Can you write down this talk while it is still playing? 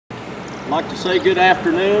I'd like to say good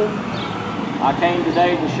afternoon. I came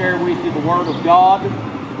today to share with you the Word of God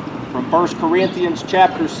from 1 Corinthians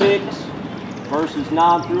chapter 6, verses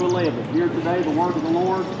 9 through 11. Here today, the Word of the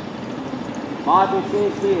Lord. The Bible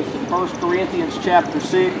says this in 1 Corinthians chapter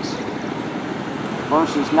 6,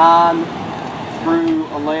 verses 9 through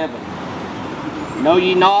 11. Know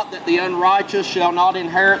ye not that the unrighteous shall not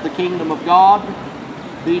inherit the kingdom of God?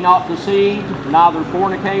 Be not deceived, neither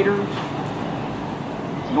fornicators,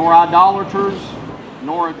 nor idolaters,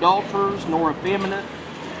 nor adulterers, nor effeminate,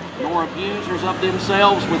 nor abusers of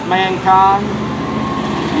themselves with mankind,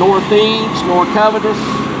 nor thieves, nor covetous,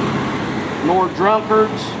 nor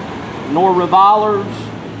drunkards, nor revilers,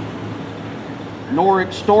 nor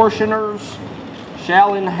extortioners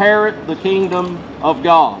shall inherit the kingdom of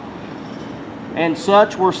God. And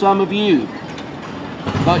such were some of you.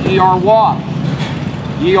 But ye are washed,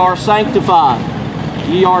 ye are sanctified,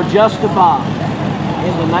 ye are justified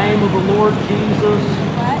in the name of the Lord Jesus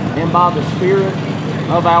and by the Spirit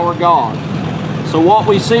of our God. So what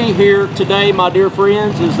we see here today, my dear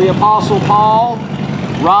friends, is the Apostle Paul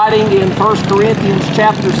writing in 1 Corinthians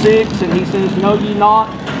chapter 6, and he says, Know ye not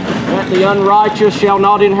that the unrighteous shall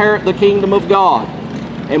not inherit the kingdom of God?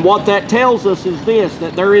 And what that tells us is this,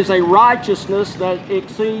 that there is a righteousness that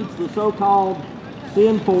exceeds the so-called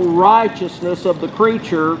sinful righteousness of the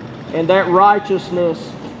creature, and that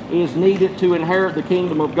righteousness is needed to inherit the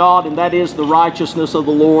kingdom of God, and that is the righteousness of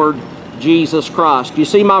the Lord Jesus Christ. You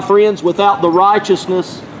see, my friends, without the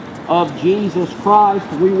righteousness of Jesus Christ,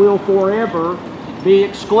 we will forever be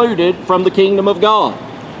excluded from the kingdom of God.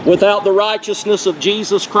 Without the righteousness of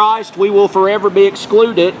Jesus Christ, we will forever be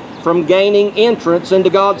excluded from gaining entrance into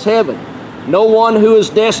God's heaven. No one who is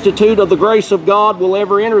destitute of the grace of God will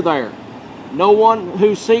ever enter there. No one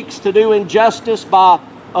who seeks to do injustice by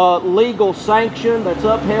legal sanction that's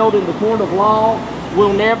upheld in the court of law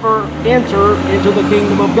will never enter into the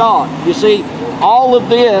kingdom of God. You see, all of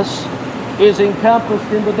this is encompassed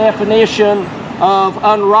in the definition of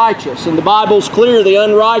unrighteous. And the Bible's clear, the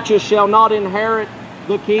unrighteous shall not inherit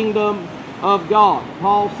the kingdom of God.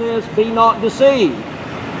 Paul says, be not deceived.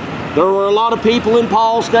 There were a lot of people in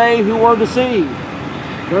Paul's day who were deceived.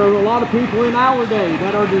 There are a lot of people in our day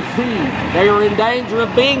that are deceived. They are in danger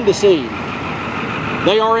of being deceived.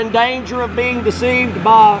 They are in danger of being deceived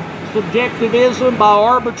by subjectivism, by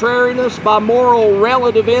arbitrariness, by moral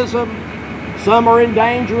relativism. Some are in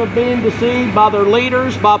danger of being deceived by their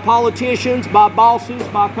leaders, by politicians, by bosses,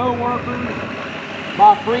 by co-workers,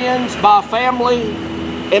 by friends, by family.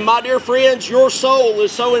 And my dear friends, your soul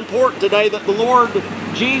is so important today that the Lord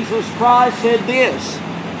Jesus Christ said this.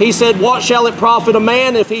 He said, what shall it profit a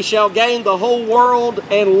man if he shall gain the whole world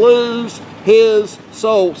and lose his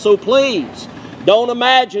soul? So please, don't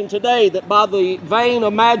imagine today that by the vain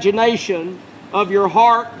imagination of your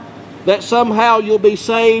heart that somehow you'll be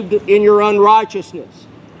saved in your unrighteousness.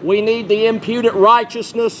 We need the imputed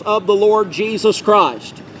righteousness of the Lord Jesus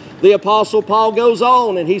Christ. The Apostle Paul goes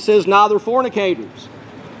on and he says, neither fornicators.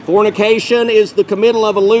 Fornication is the committal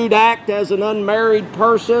of a lewd act as an unmarried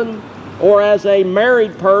person or as a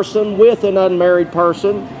married person with an unmarried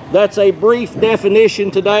person. That's a brief definition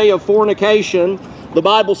today of fornication. The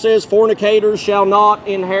Bible says fornicators shall not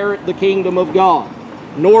inherit the kingdom of God,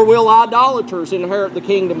 nor will idolaters inherit the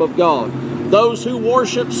kingdom of God. Those who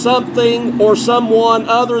worship something or someone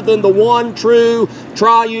other than the one true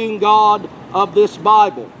triune God of this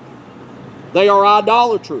Bible, they are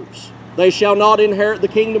idolaters. They shall not inherit the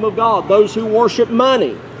kingdom of God. Those who worship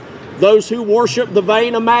money, those who worship the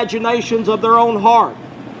vain imaginations of their own heart,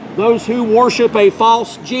 those who worship a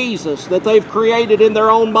false Jesus that they've created in their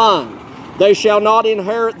own mind, they shall not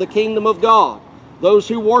inherit the kingdom of God. Those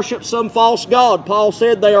who worship some false god, Paul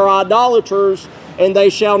said they are idolaters, and they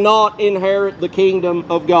shall not inherit the kingdom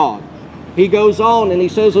of God. He goes on and he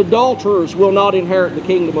says adulterers will not inherit the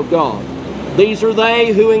kingdom of God. These are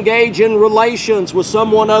they who engage in relations with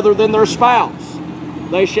someone other than their spouse.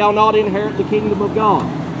 They shall not inherit the kingdom of God.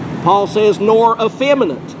 Paul says, nor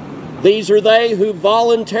effeminate. These are they who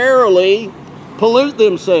voluntarily pollute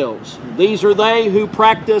themselves. These are they who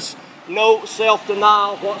practice no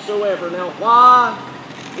self-denial whatsoever. Now, why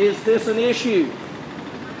is this an issue?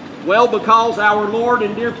 Well, because our Lord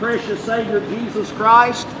and dear precious Savior Jesus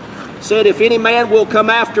Christ said, if any man will come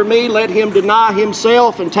after me, let him deny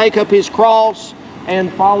himself and take up his cross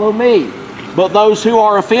and follow me. But those who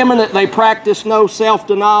are effeminate, they practice no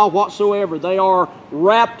self-denial whatsoever. They are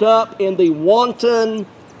wrapped up in the wanton,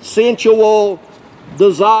 sensual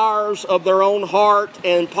desires of their own heart,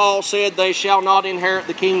 and Paul said they shall not inherit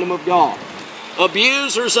the kingdom of God.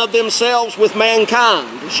 Abusers of themselves with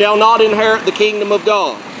mankind shall not inherit the kingdom of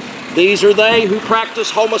God. These are they who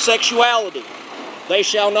practice homosexuality. They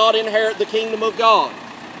shall not inherit the kingdom of God.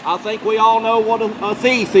 I think we all know what a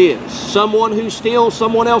thief is. Someone who steals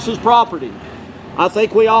someone else's property. I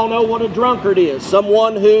think we all know what a drunkard is.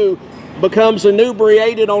 Someone who becomes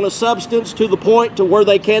inebriated on a substance to the point to where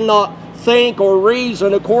they cannot think or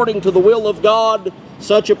reason according to the will of God.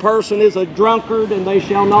 Such a person is a drunkard, and they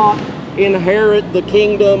shall not inherit the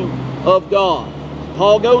kingdom of God.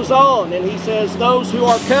 Paul goes on and he says, those who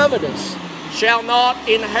are covetous shall not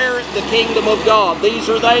inherit the kingdom of God. These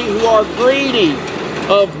are they who are greedy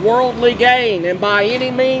of worldly gain, and by any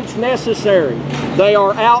means necessary. They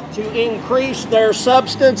are out to increase their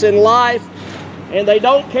substance in life, and they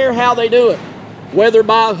don't care how they do it. Whether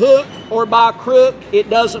by hook or by crook, it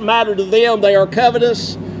doesn't matter to them. They are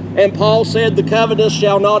covetous, and Paul said the covetous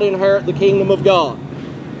shall not inherit the kingdom of God.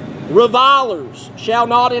 Revilers shall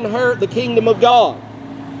not inherit the kingdom of God.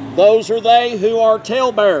 Those are they who are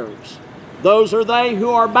talebearers. Those are they who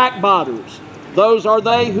are backbiters. Those are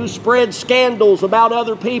they who spread scandals about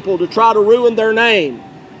other people to try to ruin their name.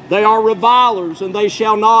 They are revilers, and they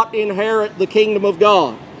shall not inherit the kingdom of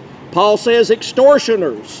God. Paul says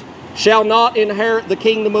extortioners shall not inherit the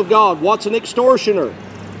kingdom of God. What's an extortioner?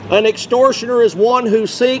 An extortioner is one who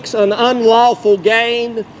seeks an unlawful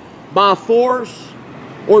gain by force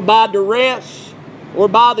or by duress or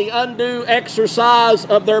by the undue exercise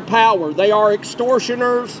of their power. They are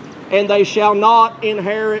extortioners, and they shall not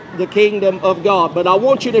inherit the kingdom of God. But I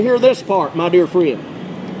want you to hear this part, my dear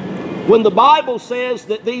friend. When the Bible says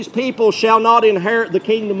that these people shall not inherit the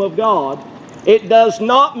kingdom of God, it does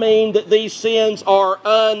not mean that these sins are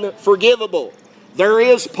unforgivable. There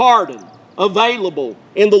is pardon available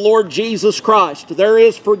in the Lord Jesus Christ. There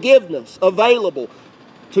is forgiveness available.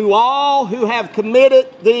 To all who have committed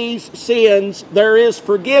these sins, there is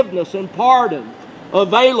forgiveness and pardon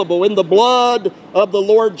available in the blood of the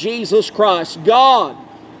Lord Jesus Christ. God,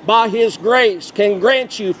 by His grace, can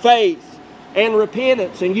grant you faith and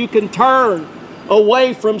repentance, and you can turn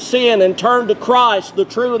away from sin and turn to Christ, the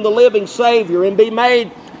true and the living Savior, and be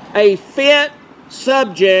made a fit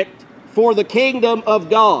subject for the kingdom of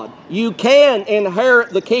God. You can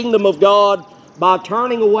inherit the kingdom of God by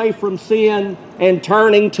turning away from sin and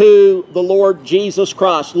turning to the Lord Jesus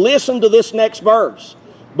Christ. Listen to this next verse,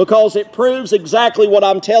 because it proves exactly what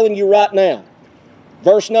I'm telling you right now.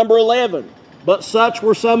 Verse number 11, but such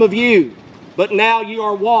were some of you, but now you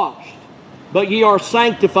are washed, but ye are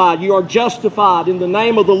sanctified, you are justified in the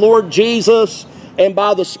name of the Lord Jesus and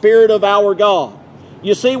by the Spirit of our God.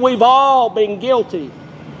 You see, we've all been guilty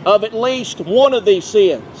of at least one of these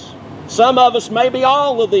sins. Some of us maybe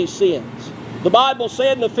all of these sins. The Bible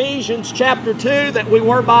said in Ephesians chapter 2 that we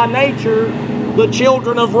were by nature the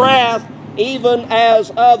children of wrath, even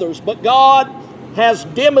as others. But God has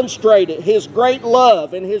demonstrated His great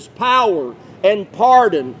love and His power and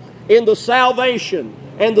pardon in the salvation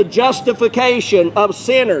and the justification of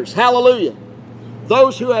sinners. Hallelujah.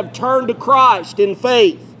 Those who have turned to Christ in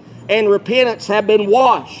faith and repentance have been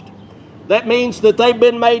washed. That means that they've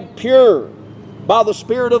been made pure by the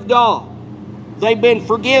Spirit of God. They've been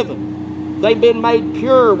forgiven. They've been made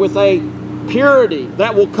pure with a purity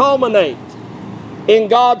that will culminate in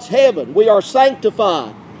God's heaven. We are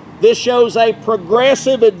sanctified. This shows a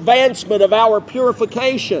progressive advancement of our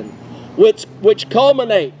purification, which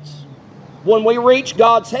culminates when we reach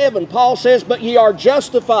God's heaven. Paul says, but ye are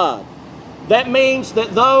justified. That means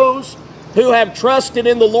that those who have trusted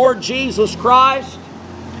in the Lord Jesus Christ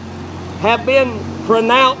have been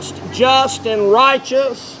pronounced just and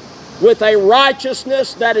righteous with a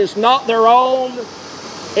righteousness that is not their own.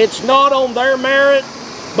 It's not on their merit,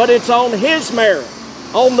 but it's on His merit,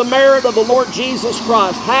 on the merit of the Lord Jesus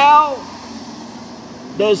Christ. How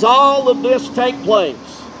does all of this take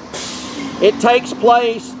place? It takes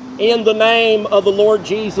place in the name of the Lord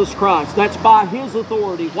Jesus Christ. That's by His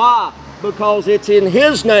authority. Why? Because it's in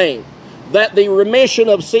His name that the remission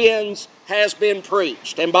of sins has been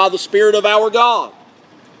preached, and by the Spirit of our God.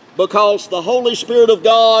 Because the Holy Spirit of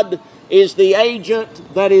God is the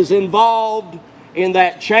agent that is involved in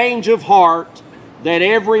that change of heart that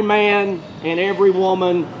every man and every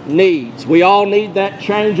woman needs. We all need that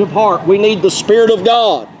change of heart. We need the Spirit of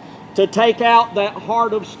God to take out that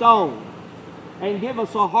heart of stone and give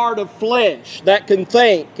us a heart of flesh that can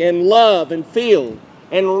think and love and feel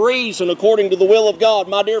and reason according to the will of God.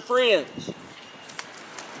 My dear friends,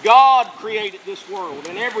 God created this world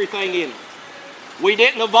and everything in it. We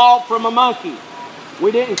didn't evolve from a monkey.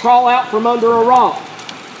 We didn't crawl out from under a rock.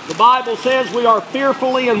 The Bible says we are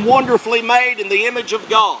fearfully and wonderfully made in the image of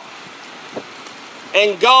God.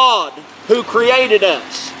 And God, who created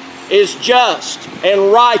us, is just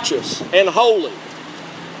and righteous and holy.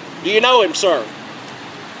 Do you know him, sir?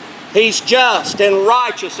 He's just and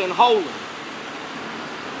righteous and holy.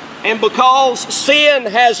 And because sin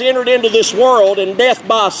has entered into this world and death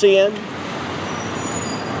by sin,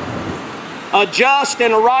 a just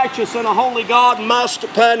and a righteous and a holy God must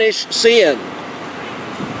punish sin.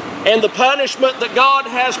 And the punishment that God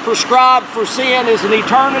has prescribed for sin is an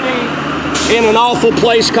eternity in an awful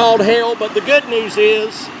place called hell. But the good news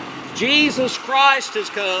is, Jesus Christ has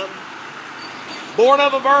come, born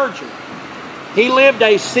of a virgin. He lived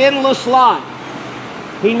a sinless life.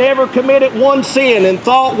 He never committed one sin in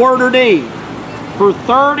thought, word, or deed. For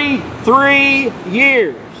 33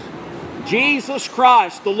 years, Jesus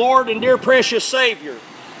Christ, the Lord and dear precious Savior,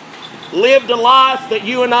 lived a life that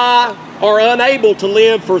you and I are unable to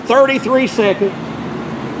live for 33 seconds.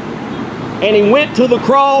 And He went to the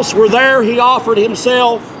cross where there He offered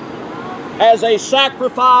Himself as a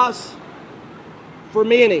sacrifice for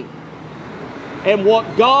many. And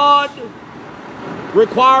what God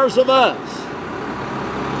requires of us.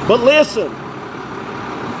 But listen,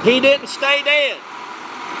 He didn't stay dead.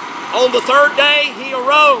 On the third day, He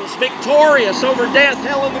arose victorious over death,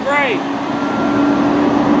 hell, and the grave.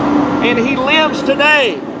 And He lives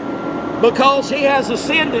today because He has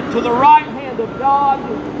ascended to the right hand of God,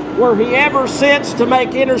 where He ever sits to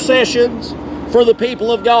make intercessions for the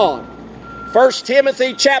people of God. 1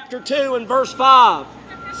 Timothy chapter 2 and verse 5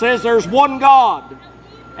 says there's one God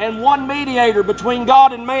and one mediator between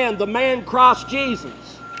God and man, the man Christ Jesus.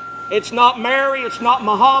 It's not Mary, it's not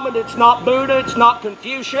Muhammad, it's not Buddha, it's not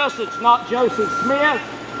Confucius, it's not Joseph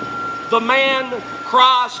Smith. The man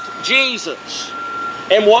Christ Jesus.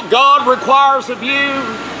 And what God requires of you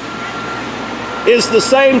is the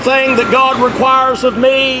same thing that God requires of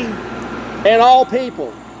me and all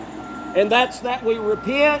people. And that's that we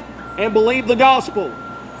repent and believe the gospel.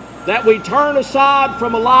 That we turn aside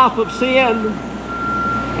from a life of sin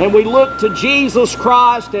and we look to Jesus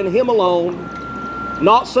Christ and Him alone.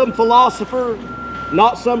 Not some philosopher,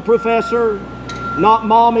 not some professor, not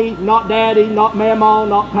mommy, not daddy, not mama,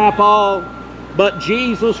 not papa, but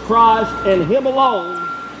Jesus Christ and Him alone.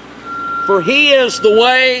 For He is the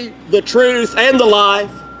way, the truth, and the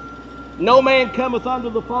life. No man cometh unto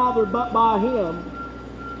the Father but by Him.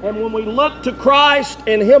 And when we look to Christ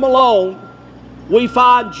and Him alone, we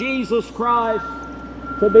find Jesus Christ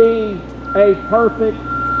to be a perfect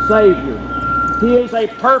Savior. He is a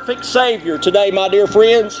perfect Savior today, my dear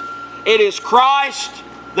friends. It is Christ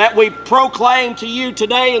that we proclaim to you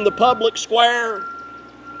today in the public square.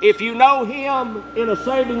 If you know Him in a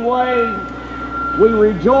saving way, we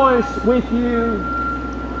rejoice with you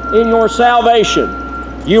in your salvation.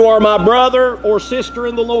 You are my brother or sister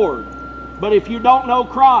in the Lord. But if you don't know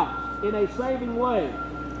Christ in a saving way,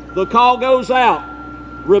 the call goes out.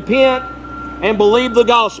 Repent and believe the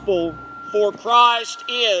gospel, for Christ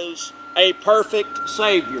is a perfect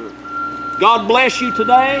Savior. God bless you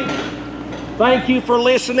today. Thank you for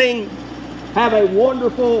listening. Have a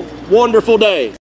wonderful, wonderful day.